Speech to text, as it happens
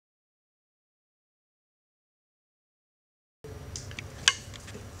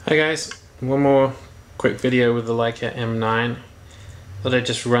Hi guys, one more quick video with the Leica M9. Thought I'd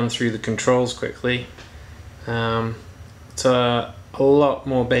just run through the controls quickly. It's a lot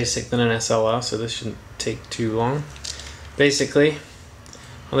more basic than an SLR, so this shouldn't take too long. Basically,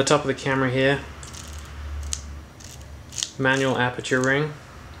 on the top of the camera here, manual aperture ring,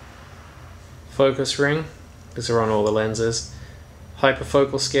 focus ring, these are on all the lenses,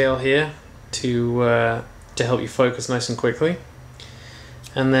 hyperfocal scale here to help you focus nice and quickly.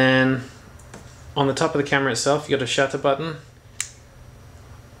 And then on the top of the camera itself, you got a shutter button,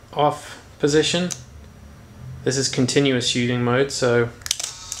 off position. This is continuous shooting mode, so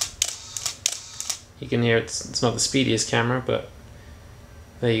you can hear it's not the speediest camera, but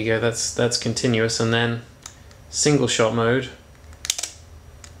there you go, that's continuous. And then single shot mode,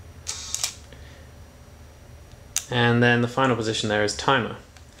 and then the final position there is timer.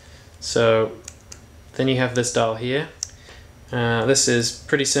 So then you have this dial here. This is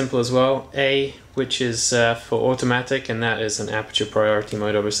pretty simple as well. A, which is for automatic, and that is an aperture priority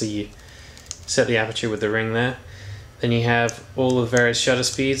mode. Obviously you set the aperture with the ring there. Then you have all the various shutter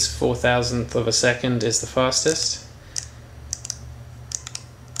speeds. 4,000th of a second is the fastest.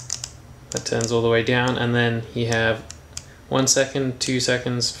 That turns all the way down, and then you have 1 second, 2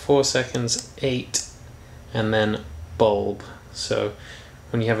 seconds, 4 seconds, 8, and then bulb. So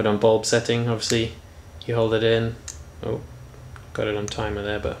when you have it on bulb setting, obviously you hold it in. Oh, got it on timer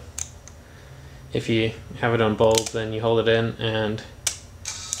there, but if you have it on bulb, then you hold it in and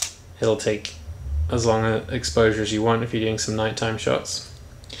it'll take as long an exposure as you want if you're doing some nighttime shots.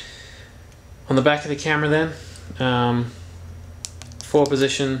 On the back of the camera then, 4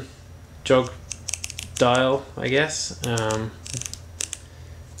 position jog dial, I guess.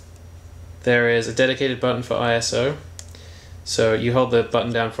 There is a dedicated button for ISO, so you hold the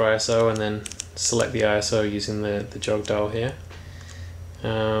button down for ISO and then select the ISO using the jog dial here.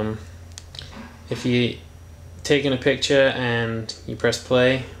 If you taking a picture and you press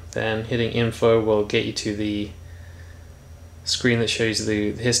play, then hitting info will get you to the screen that shows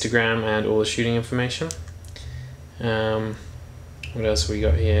the histogram and all the shooting information. What else we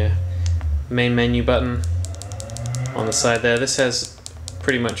got here? Main menu button on the side there. This has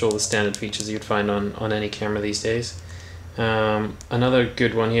pretty much all the standard features you'd find on any camera these days. Another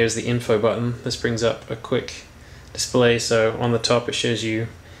good one here is the info button. This brings up a quick display, so on the top it shows you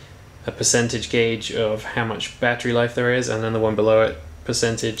a percentage gauge of how much battery life there is, and then the one below it,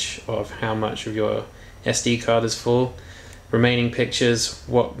 percentage of how much of your SD card is full, remaining pictures,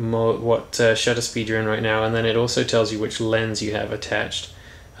 what shutter speed you're in right now, and then it also tells you which lens you have attached,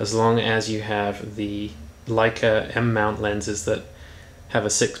 as long as you have the Leica M mount lenses that have a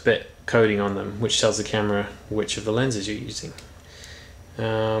 6-bit coding on them, which tells the camera which of the lenses you're using.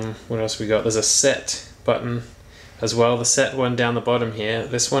 What else we got? There's a set button as well, the set one down the bottom here.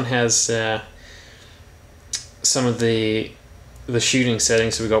 This one has some of the shooting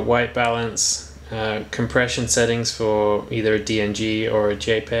settings. So we've got white balance, compression settings for either a DNG or a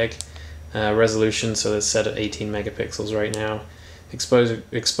JPEG, resolution, so that's set at 18 megapixels right now,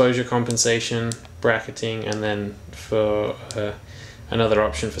 exposure compensation, bracketing, and then for another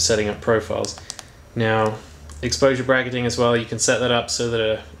option for setting up profiles. Now, exposure bracketing as well, you can set that up so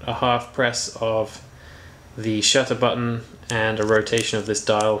that a half press of the shutter button and a rotation of this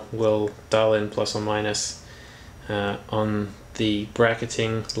dial will dial in plus or minus on the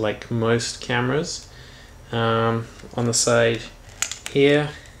bracketing, like most cameras. On the side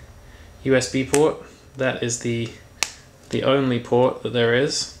here, USB port, that is the only port that there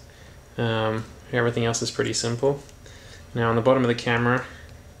is. Everything else is pretty simple. Now on the bottom of the camera,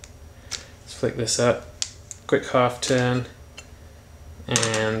 let's flick this up, quick half turn,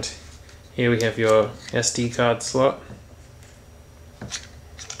 and here we have your SD card slot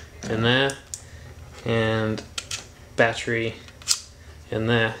in there, and battery in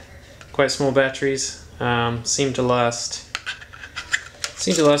there. Quite small batteries, seem to last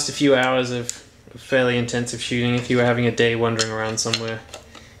a few hours of fairly intensive shooting. If you were having a day wandering around somewhere,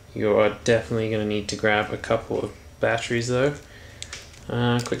 you are definitely going to need to grab a couple of batteries though.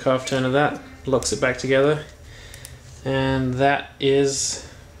 Quick half turn of that, locks it back together, and that is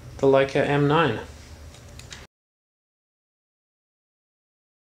the Leica M9.